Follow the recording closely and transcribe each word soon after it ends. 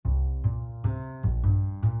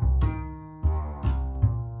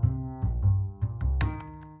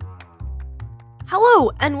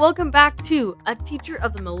Hello, and welcome back to A Teacher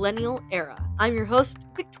of the Millennial Era. I'm your host,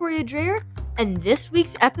 Victoria Dreyer, and this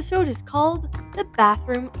week's episode is called The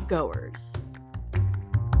Bathroom Goers.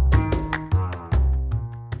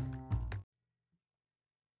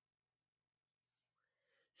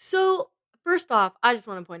 So, first off, I just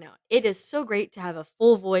want to point out it is so great to have a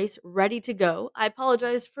full voice ready to go. I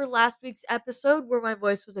apologize for last week's episode where my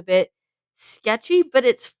voice was a bit sketchy, but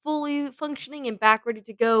it's fully functioning and back ready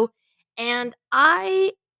to go. And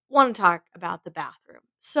I want to talk about the bathroom.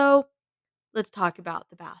 So, let's talk about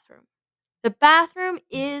the bathroom. The bathroom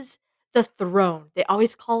is the throne. They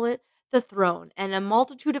always call it the throne and a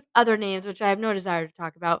multitude of other names, which I have no desire to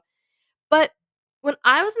talk about. But when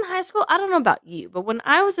I was in high school, I don't know about you, but when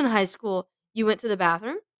I was in high school, you went to the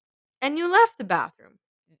bathroom and you left the bathroom.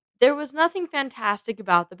 There was nothing fantastic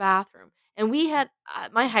about the bathroom. And we had,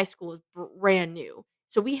 my high school was brand new.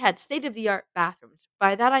 So we had state of the art bathrooms.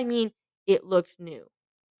 By that I mean it looked new.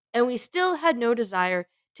 And we still had no desire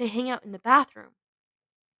to hang out in the bathroom.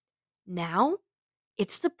 Now,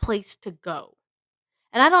 it's the place to go.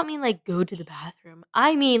 And I don't mean like go to the bathroom.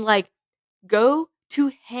 I mean like go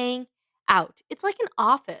to hang out. It's like an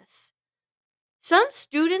office. Some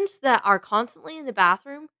students that are constantly in the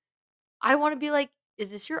bathroom, I want to be like,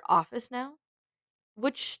 is this your office now?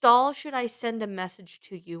 Which stall should I send a message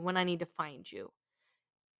to you when I need to find you?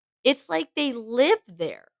 It's like they live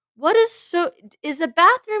there. What is so is a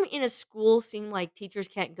bathroom in a school seem like teachers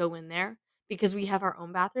can't go in there because we have our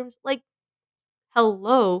own bathrooms? Like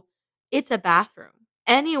hello, it's a bathroom.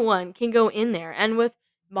 Anyone can go in there. And with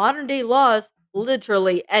modern day laws,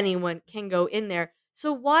 literally anyone can go in there.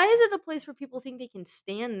 So why is it a place where people think they can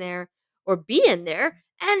stand there or be in there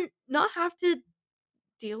and not have to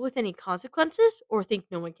deal with any consequences or think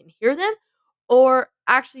no one can hear them or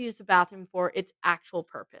actually use the bathroom for its actual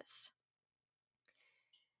purpose?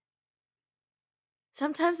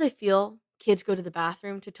 Sometimes I feel kids go to the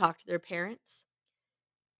bathroom to talk to their parents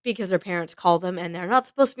because their parents call them and they're not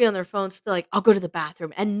supposed to be on their phones. So they're like, I'll go to the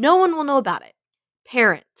bathroom and no one will know about it.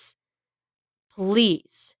 Parents,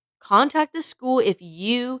 please contact the school if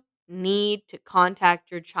you need to contact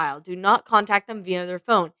your child. Do not contact them via their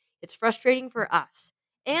phone. It's frustrating for us.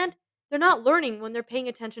 And they're not learning when they're paying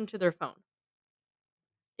attention to their phone.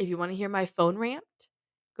 If you want to hear my phone rant,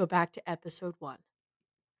 go back to episode 1.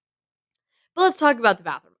 But let's talk about the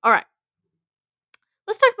bathroom. All right.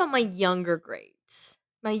 Let's talk about my younger grades,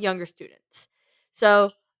 my younger students.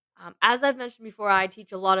 So, as I've mentioned before, I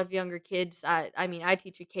teach a lot of younger kids. I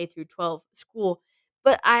teach a K through 12 school,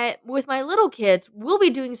 but I with my little kids, we'll be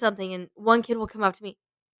doing something, and one kid will come up to me.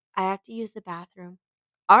 I have to use the bathroom.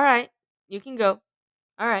 All right, you can go.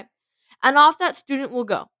 All right, and off that student will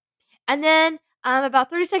go. And then, about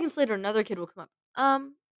 30 seconds later, another kid will come up.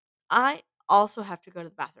 I also have to go to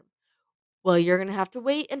the bathroom. Well, you're gonna have to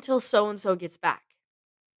wait until so and so gets back.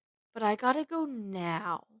 But I gotta go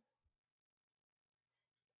now.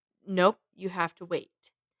 Nope, you have to wait.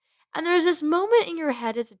 And there's this moment in your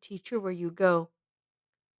head as a teacher where you go,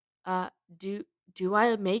 uh, do do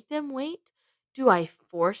I make them wait? Do I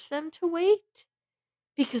force them to wait?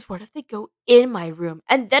 Because what if they go in my room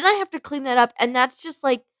and then I have to clean that up and that's just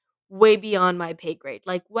like way beyond my pay grade.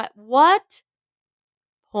 Like what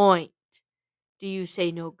point do you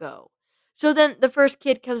say no go? So then the first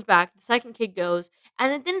kid comes back, the second kid goes,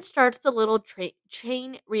 and it then starts the little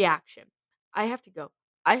chain reaction. I have to go.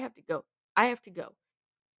 I have to go. I have to go.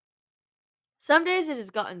 Some days it has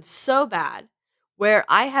gotten so bad where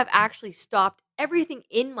I have actually stopped everything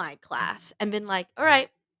in my class and been like, all right,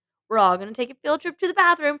 we're all going to take a field trip to the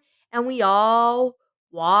bathroom. And we all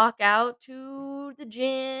walk out to the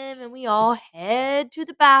gym and we all head to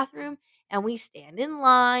the bathroom and we stand in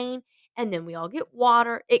line and then we all get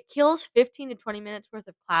water. It kills 15 to 20 minutes worth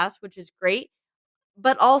of class, which is great,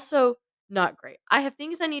 but also not great. I have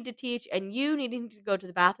things I need to teach, and you needing to go to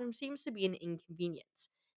the bathroom seems to be an inconvenience.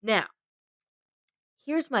 Now,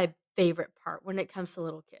 here's my favorite part when it comes to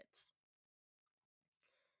little kids.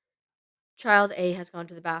 Child A has gone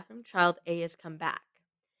to the bathroom, child A has come back.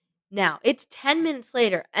 Now, it's 10 minutes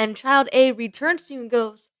later, and child A returns to you and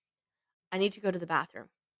goes, I need to go to the bathroom.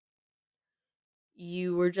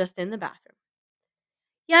 You were just in the bathroom.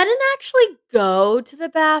 Yeah, I didn't actually go to the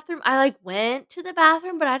bathroom. I like went to the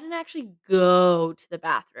bathroom, but I didn't actually go to the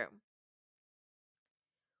bathroom.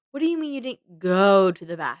 What do you mean you didn't go to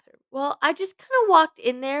the bathroom? Well, I just kind of walked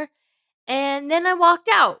in there and then I walked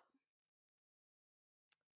out.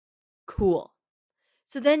 Cool.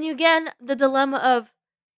 So then you again the dilemma of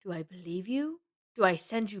do I believe you? Do I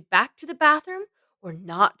send you back to the bathroom or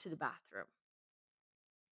not to the bathroom?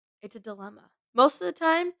 It's a dilemma. Most of the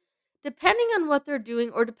time, depending on what they're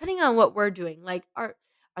doing or depending on what we're doing, like, are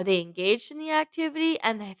they engaged in the activity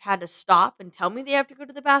and they've had to stop and tell me they have to go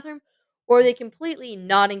to the bathroom? Or are they completely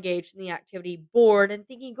not engaged in the activity, bored, and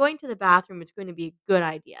thinking going to the bathroom is going to be a good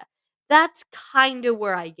idea? That's kind of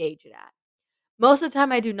where I gauge it at. Most of the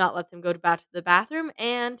time, I do not let them go back to the bathroom,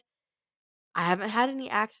 and I haven't had any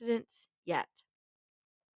accidents yet.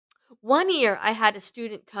 One year, I had a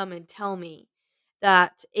student come and tell me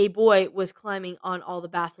that a boy was climbing on all the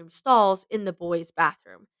bathroom stalls in the boys'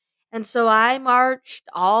 bathroom. And so I marched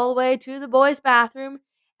all the way to the boys' bathroom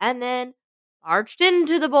and then marched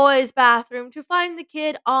into the boys' bathroom to find the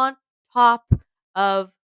kid on top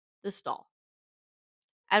of the stall.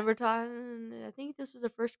 And we're talking, I think this was a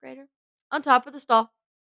first grader, on top of the stall.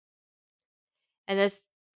 And this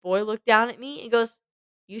boy looked down at me and goes,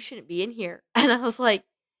 "You shouldn't be in here." And I was like,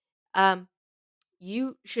 um,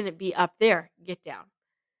 "You shouldn't be up there. Get down."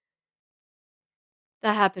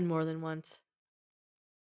 That happened more than once.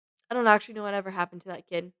 I don't actually know what ever happened to that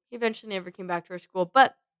kid. He eventually never came back to our school,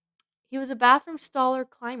 but he was a bathroom staller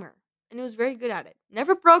climber and he was very good at it.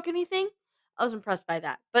 Never broke anything. I was impressed by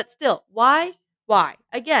that. But still, why? Why?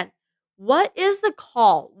 Again, what is the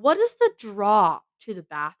call? What is the draw to the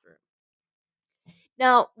bathroom?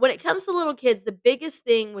 Now, when it comes to little kids, the biggest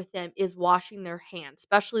thing with them is washing their hands,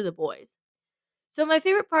 especially the boys. So, my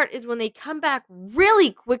favorite part is when they come back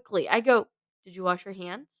really quickly. I go, "Did you wash your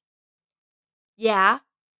hands?" "Yeah."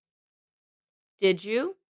 "Did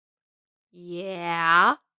you?"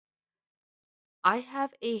 "Yeah." "I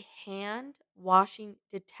have a hand washing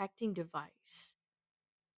detecting device.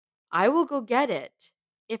 I will go get it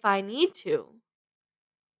if I need to,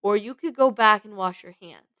 or you could go back and wash your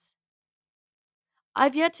hands.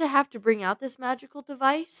 I've yet to have to bring out this magical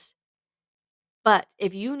device, but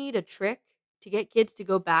if you need a trick to get kids to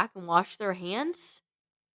go back and wash their hands,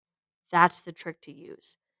 that's the trick to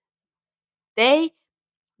use." They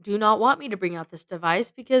do not want me to bring out this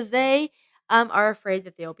device because they are afraid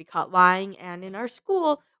that they'll be caught lying. And in our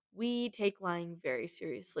school, we take lying very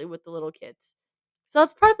seriously with the little kids. So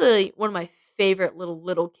that's probably one of my favorite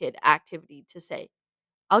little kid activity to say.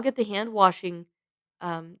 I'll get the hand washing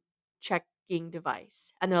um, checking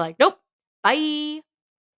device, and they're like, "Nope, bye."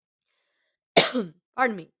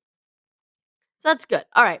 Pardon me. So that's good.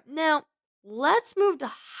 All right, now let's move to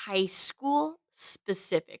high school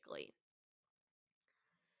specifically.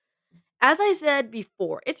 As I said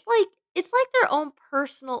before, it's like their own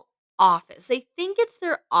personal office. They think it's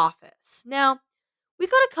their office. Now, we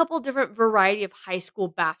got a couple different variety of high school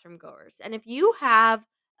bathroom goers. And if you have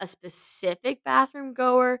a specific bathroom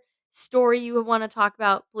goer story you would want to talk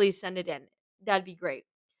about, please send it in. That'd be great.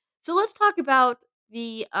 So let's talk about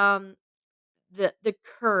the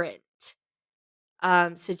current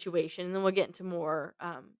situation, and then we'll get into more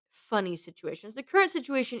funny situations. The current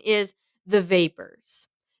situation is the vapors.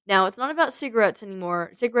 Now, it's not about cigarettes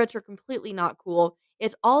anymore. Cigarettes are completely not cool.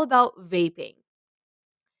 It's all about vaping.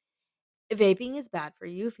 Vaping is bad for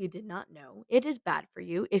you if you did not know. It is bad for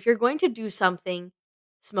you. If you're going to do something,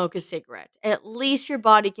 smoke a cigarette. At least your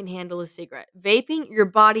body can handle a cigarette. Vaping, your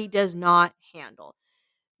body does not handle.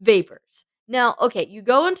 Vapors. Now, okay, you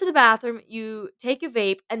go into the bathroom, you take a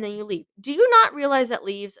vape, and then you leave. Do you not realize that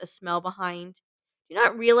leaves a smell behind? Do you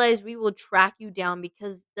not realize we will track you down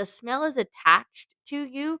because the smell is attached to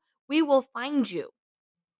you? We will find you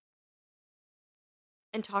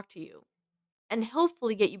and talk to you and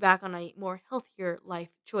hopefully get you back on a more healthier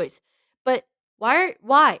life choice. But why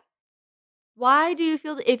do you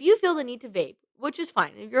feel if you feel the need to vape, which is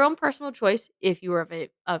fine, your own personal choice if you are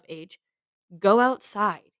of age, go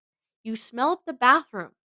outside. You smell up the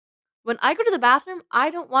bathroom. When I go to the bathroom, I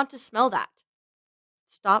don't want to smell that.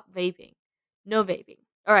 Stop vaping. No vaping.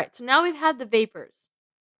 All right, so now we've had the vapors.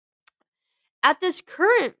 At this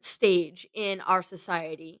current stage in our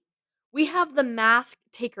society, we have the mask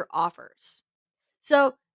taker offers.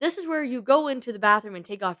 So, this is where you go into the bathroom and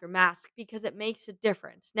take off your mask because it makes a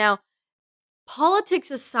difference. Now,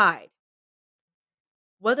 politics aside,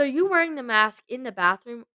 whether you're wearing the mask in the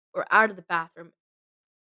bathroom or out of the bathroom,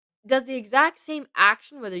 does the exact same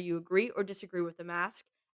action, whether you agree or disagree with the mask,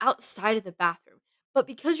 outside of the bathroom. But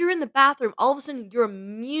because you're in the bathroom, all of a sudden you're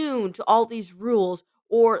immune to all these rules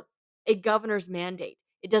or a governor's mandate.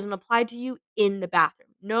 It doesn't apply to you in the bathroom.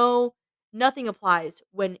 No, nothing applies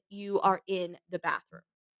when you are in the bathroom.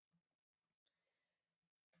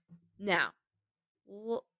 Now,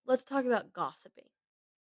 let's talk about gossiping.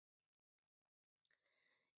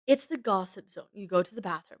 It's the gossip zone. You go to the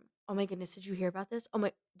bathroom. Oh my goodness, did you hear about this? Oh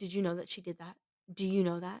my, did you know that she did that? Do you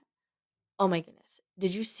know that? Oh my goodness.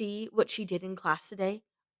 Did you see what she did in class today?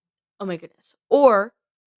 Oh my goodness. Or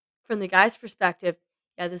from the guy's perspective,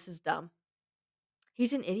 Yeah, this is dumb.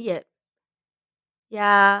 He's an idiot.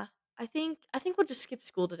 Yeah, I think we'll just skip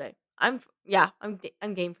school today. Yeah, I'm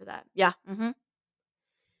game for that. Yeah.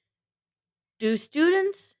 Do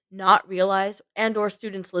students not realize, and or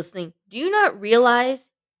students listening, do you not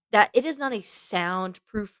realize that it is not a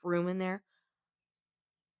soundproof room in there?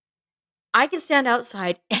 I can stand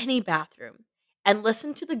outside any bathroom and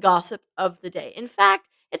listen to the gossip of the day. In fact,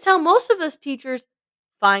 it's how most of us teachers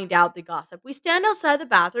find out the gossip. We stand outside the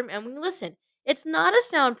bathroom and we listen. It's not a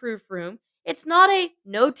soundproof room. It's not a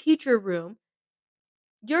no teacher room.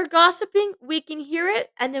 You're gossiping, we can hear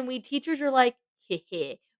it, and then we teachers are like,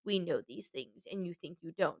 "Heh, we know these things and you think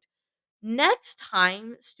you don't." Next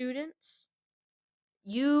time, students,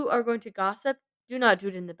 you are going to gossip, do not do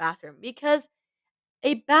it in the bathroom because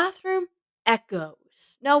a bathroom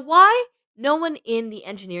echoes. Now, why no one in the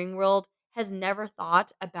engineering world has never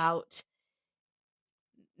thought about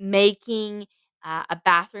making a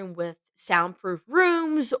bathroom with soundproof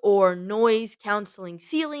rooms or noise counseling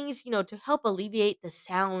ceilings, to help alleviate the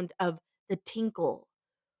sound of the tinkle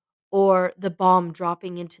or the bomb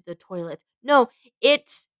dropping into the toilet. No,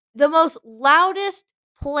 it's the most loudest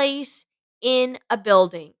place in a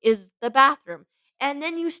building is the bathroom. And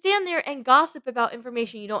then you stand there and gossip about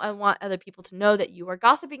information you don't want other people to know that you are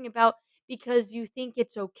gossiping about because you think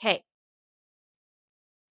it's okay.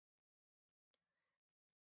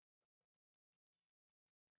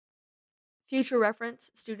 Future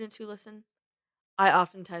reference, students who listen, I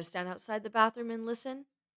oftentimes stand outside the bathroom and listen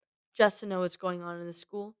just to know what's going on in the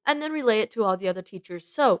school and then relay it to all the other teachers.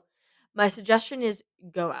 So, my suggestion is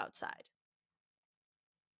go outside.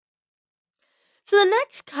 So the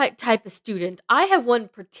next type of student, I have one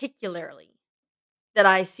particularly that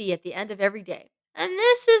I see at the end of every day. And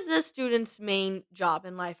this is the student's main job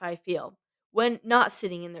in life, I feel, when not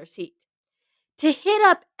sitting in their seat. To hit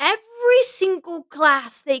up every single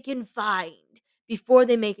class they can find before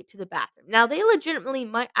they make it to the bathroom. Now, they legitimately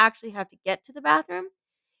might actually have to get to the bathroom,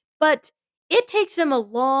 but it takes them a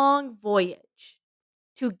long voyage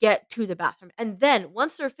to get to the bathroom. And then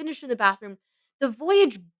once they're finished in the bathroom, the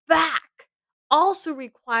voyage back also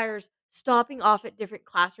requires stopping off at different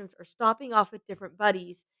classrooms or stopping off with different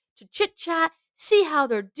buddies to chit chat, see how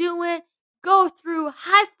they're doing, go through,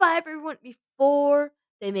 high five everyone before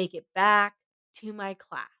they make it back to my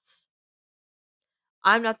class.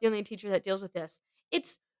 I'm not the only teacher that deals with this.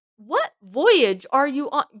 It's what voyage are you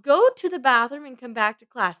on? Go to the bathroom and come back to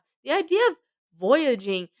class. The idea of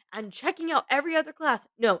voyaging and checking out every other class.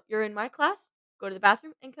 No, you're in my class, go to the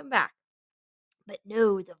bathroom and come back. But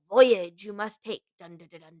no, the voyage you must take. Dun, dun,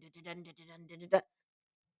 dun, dun, dun, dun, dun, dun, dun, dun, dun.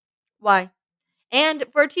 Why? And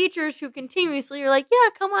for teachers who continuously are like, yeah,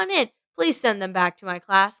 come on in, please send them back to my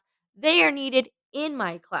class. They are needed in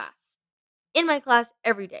my class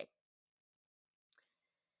every day.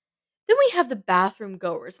 Then we have the bathroom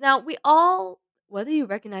goers. Now, we all, whether you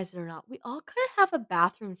recognize it or not, we all kind of have a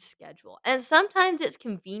bathroom schedule. And sometimes it's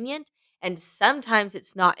convenient and sometimes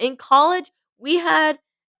it's not. In college, we had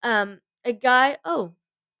a guy, oh,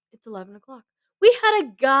 it's 11 o'clock. We had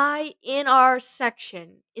a guy in our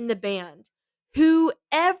section in the band who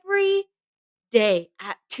every day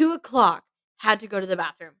at 2 o'clock had to go to the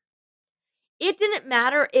bathroom. It didn't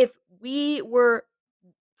matter if we were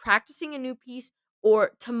practicing a new piece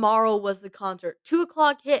or tomorrow was the concert. 2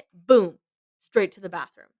 o'clock hit, boom, straight to the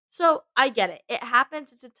bathroom. So I get it. It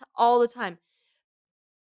happens. All the time.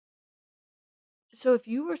 So if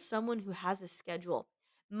you are someone who has a schedule,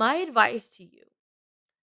 my advice to you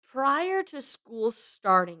prior to school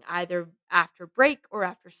starting, either after break or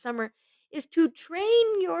after summer, is to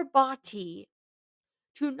train your body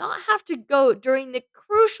to not have to go during the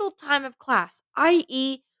crucial time of class,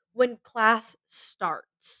 i.e., when class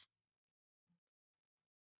starts.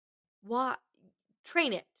 Why?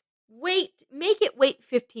 Train it. Make it wait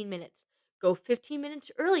 15 minutes. Go 15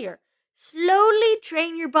 minutes earlier. Slowly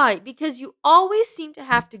train your body because you always seem to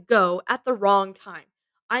have to go at the wrong time.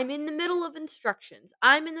 I'm in the middle of instructions.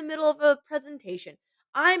 I'm in the middle of a presentation.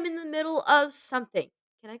 I'm in the middle of something.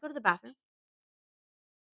 Can I go to the bathroom?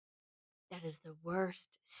 That is the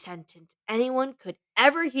worst sentence anyone could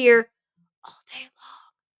ever hear all day long.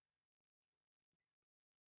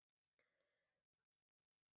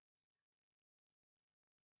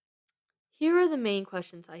 Here are the main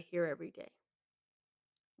questions I hear every day.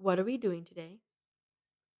 What are we doing today?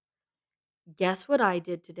 Guess what I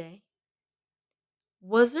did today?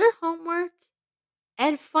 Was there homework?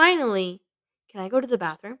 And finally, can I go to the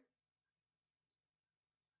bathroom?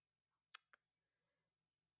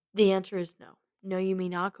 The answer is no. No, you may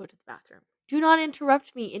not go to the bathroom. Do not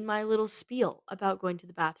interrupt me in my little spiel about going to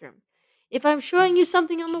the bathroom. If I'm showing you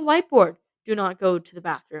something on the whiteboard, do not go to the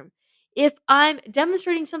bathroom. If I'm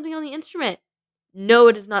demonstrating something on the instrument, no,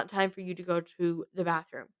 it is not time for you to go to the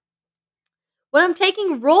bathroom. When I'm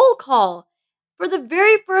taking roll call for the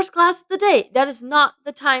very first class of the day, that is not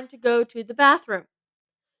the time to go to the bathroom.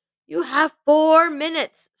 You have 4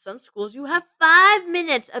 minutes. Some schools, you have 5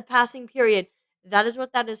 minutes of passing period. That is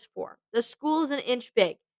what that is for. The school is an inch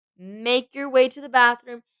big. Make your way to the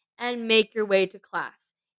bathroom and make your way to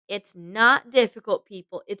class. It's not difficult,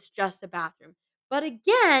 people. It's just a bathroom. But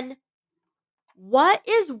again, what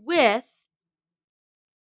is with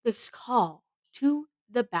this call to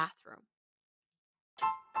the bathroom?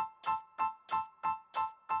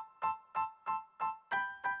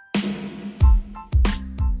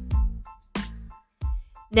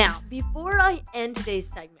 Now, before I end today's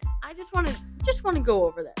segment, I just want to go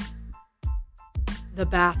over this. The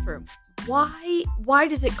bathroom. Why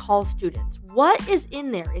does it call students? What is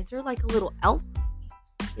in there? Is there like a little elf?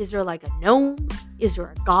 Is there like a gnome? Is there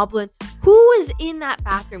a goblin? Who is in that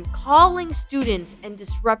bathroom calling students and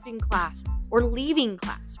disrupting class or leaving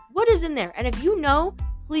class? What is in there? And if you know,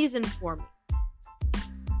 please inform me.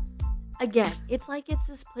 Again, it's like it's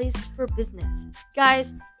this place for business.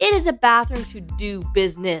 Guys, it is a bathroom to do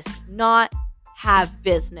business, not have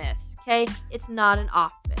business. Okay? It's not an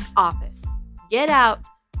office. Get out,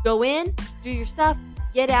 go in, do your stuff,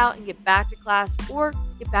 get out and get back to class or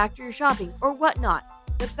get back to your shopping or whatnot.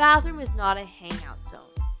 The bathroom is not a hangout zone.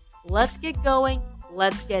 Let's get going.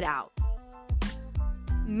 Let's get out.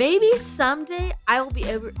 Maybe someday I will be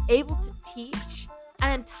able to teach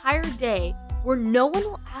an entire day where no one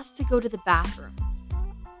will ask to go to the bathroom.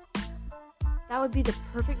 That would be the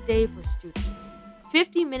perfect day for students.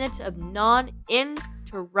 50 minutes of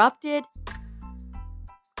non-interrupted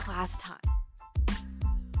class time.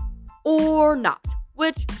 Or not,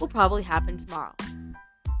 which will probably happen tomorrow.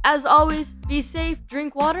 As always, be safe,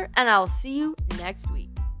 drink water, and I'll see you next week.